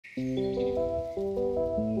Okay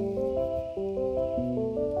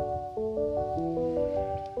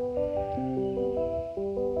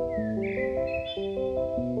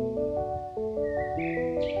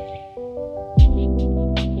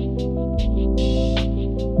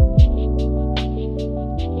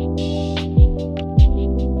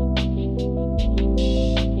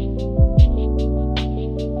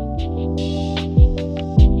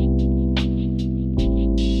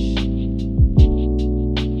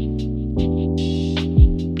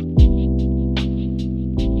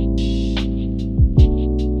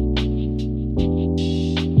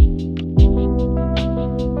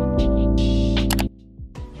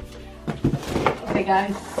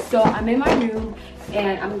guys, so I'm in my room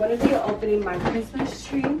and I'm gonna be opening my Christmas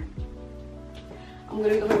tree. I'm gonna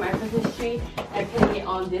be opening my Christmas tree and putting it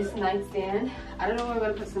on this nightstand. I don't know where I'm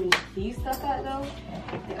gonna put some key stuff at though.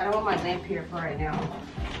 Like, I don't want my lamp here for right now,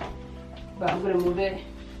 but I'm gonna move it.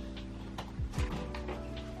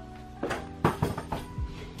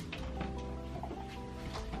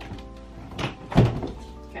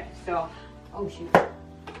 Okay, so, oh shoot.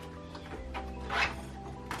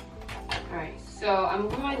 Alright, so I'm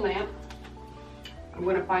moving my lamp. I'm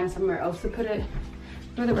gonna find somewhere else to put it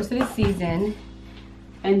for the rest of the season.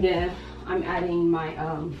 And then I'm adding my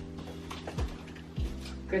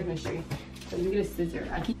Christmas tree. So let me get a scissor.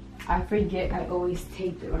 I forget I always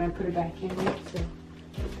tape it when I put it back in. So.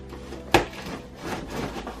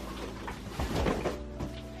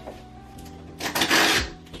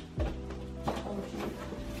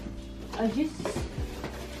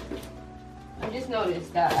 I just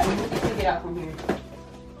noticed that I need to take it out from here.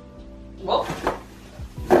 Whoa.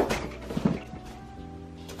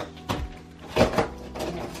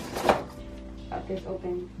 Okay. Got this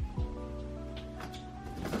open.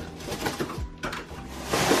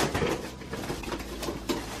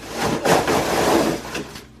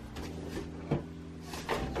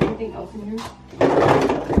 Anything else in here?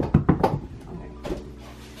 Okay.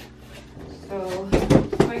 So,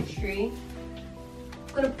 this is my tree.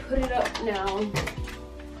 I'm gonna put it up now.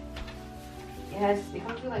 It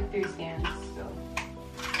comes with like 3 stands, so.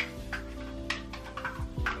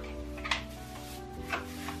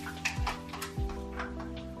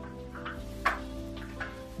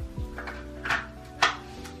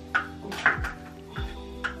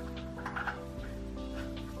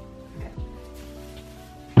 Okay.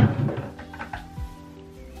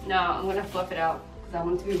 Now I'm gonna fluff it out because I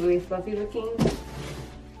want it to be really fluffy looking.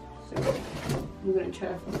 So I'm gonna try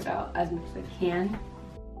to fluff it out as much as I can.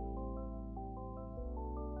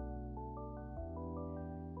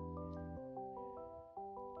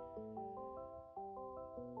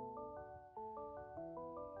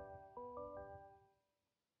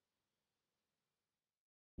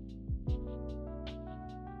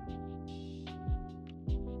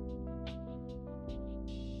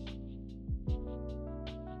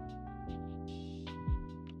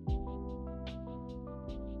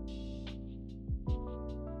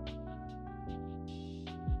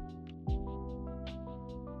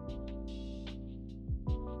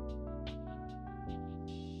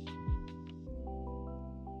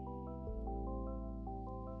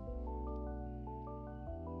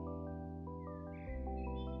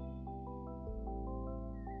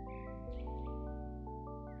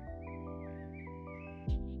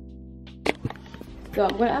 So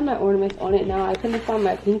I'm gonna add my ornaments on it now. I couldn't find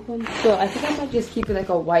my pink one, so I think I might just keep it like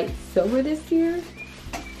a white silver this year.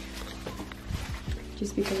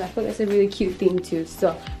 Just because I feel like it's a really cute theme too.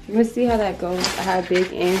 So you're gonna see how that goes. I have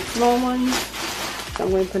big and small ones, so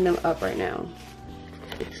I'm gonna put them up right now.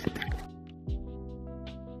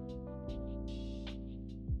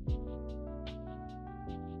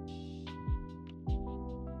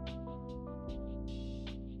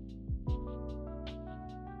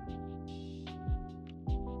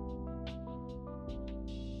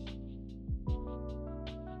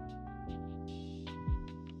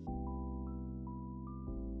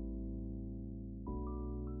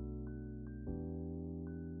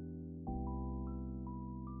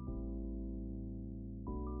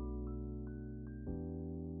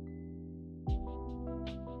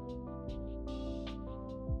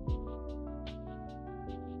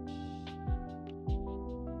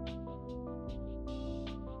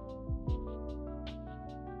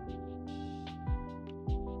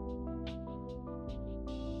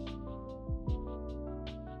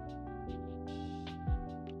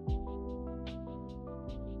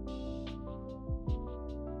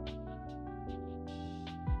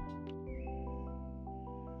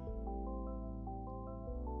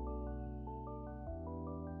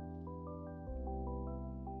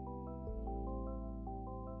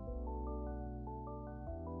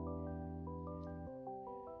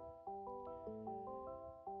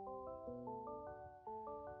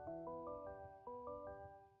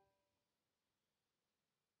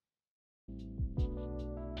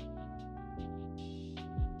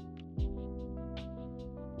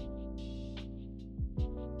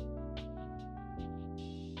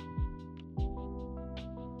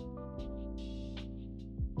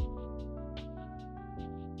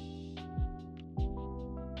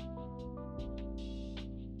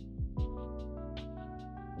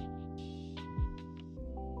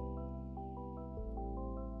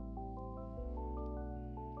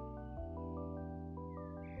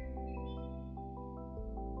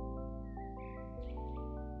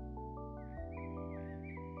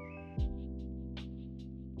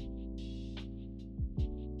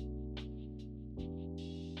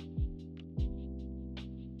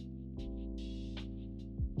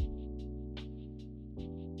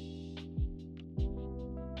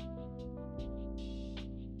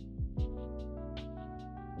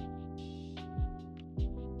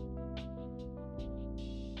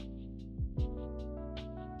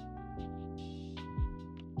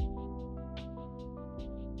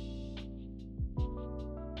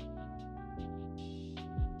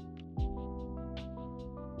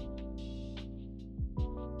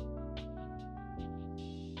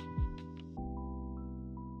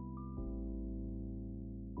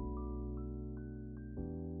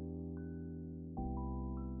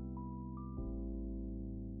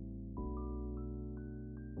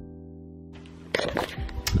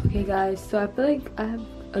 Okay guys, so I feel like I have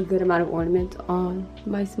a good amount of ornaments on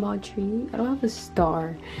my small tree. I don't have a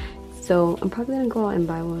star, so I'm probably gonna go out and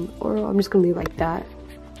buy one, or I'm just gonna leave it like that.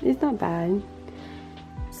 It's not bad.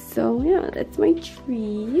 So yeah, that's my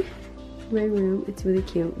tree, my room. It's really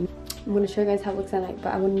cute. I'm gonna show you guys how it looks at night,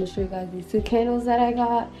 but I wanted to show you guys these 2 candles that I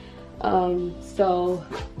got. So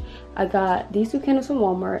I got these 2 candles from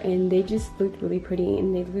Walmart, and they just looked really pretty,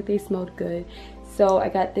 and they smelled good. So I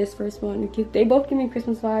got this first one. They both give me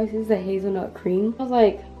Christmas vibes. This is a hazelnut cream. I was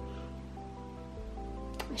like,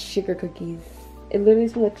 sugar cookies. It literally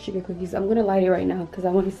smells like sugar cookies. I'm gonna light it right now because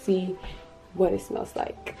I want to see what it smells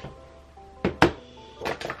like.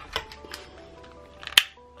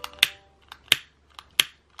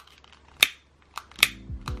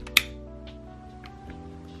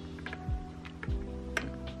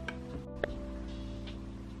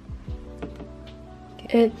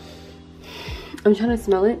 I'm trying to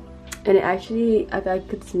smell it, and it actually, I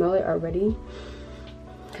could smell it already.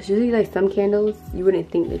 Because usually like some candles, you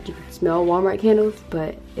wouldn't think that you could smell Walmart candles,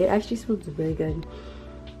 but it actually smells really good.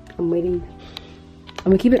 I'm waiting. I'm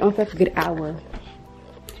gonna keep it on for like a good hour.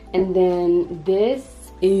 And then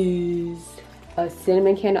this is a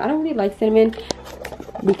cinnamon candle. I don't really like cinnamon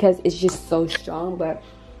because it's just so strong, but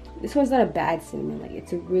this one's not a bad cinnamon. Like,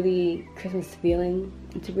 it's a really Christmas feeling.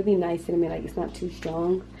 It's a really nice cinnamon. Like, it's not too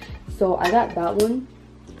strong. So I got that one.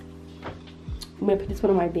 I'm gonna put this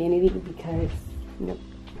one on my vanity because, you know,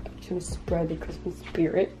 I'm trying to spread the Christmas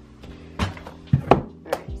spirit.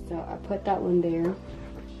 Alright, so I put that one there.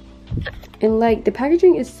 And like, the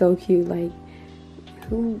packaging is so cute. Like,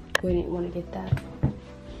 who wouldn't want to get that?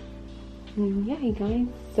 And yeah, you guys.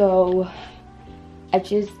 So I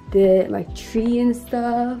just did my tree and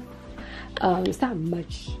stuff. It's not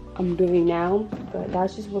much I'm doing now, but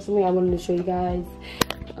that's just something I wanted to show you guys.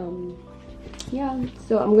 Yeah,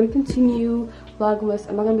 so I'm gonna continue Vlogmas.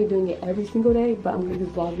 I'm not gonna be doing it every single day, but I'm gonna do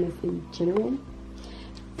Vlogmas in general.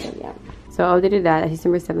 So yeah, so I did that. That's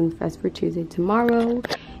December 7th, Fast for Tuesday tomorrow.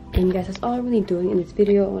 And guys, that's all I'm really doing in this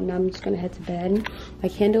video, and now I'm just gonna head to bed. My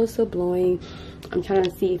candle is still blowing. I'm trying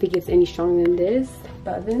to see if it gets any stronger than this,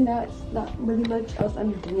 but other than that, it's not really much else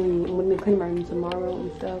I'm doing. I'm gonna be cleaning my room tomorrow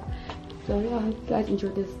and stuff. So yeah, I hope you guys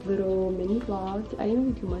enjoyed this little mini vlog. I didn't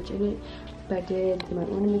really do much in it, but I did my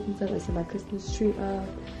ornaments and stuff. I set my Christmas tree up,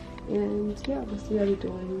 and yeah, we'll see how we're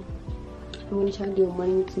doing. I'm gonna try to do a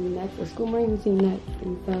morning routine next, or school morning routine next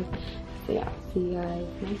and stuff. So yeah, see you guys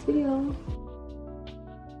next video.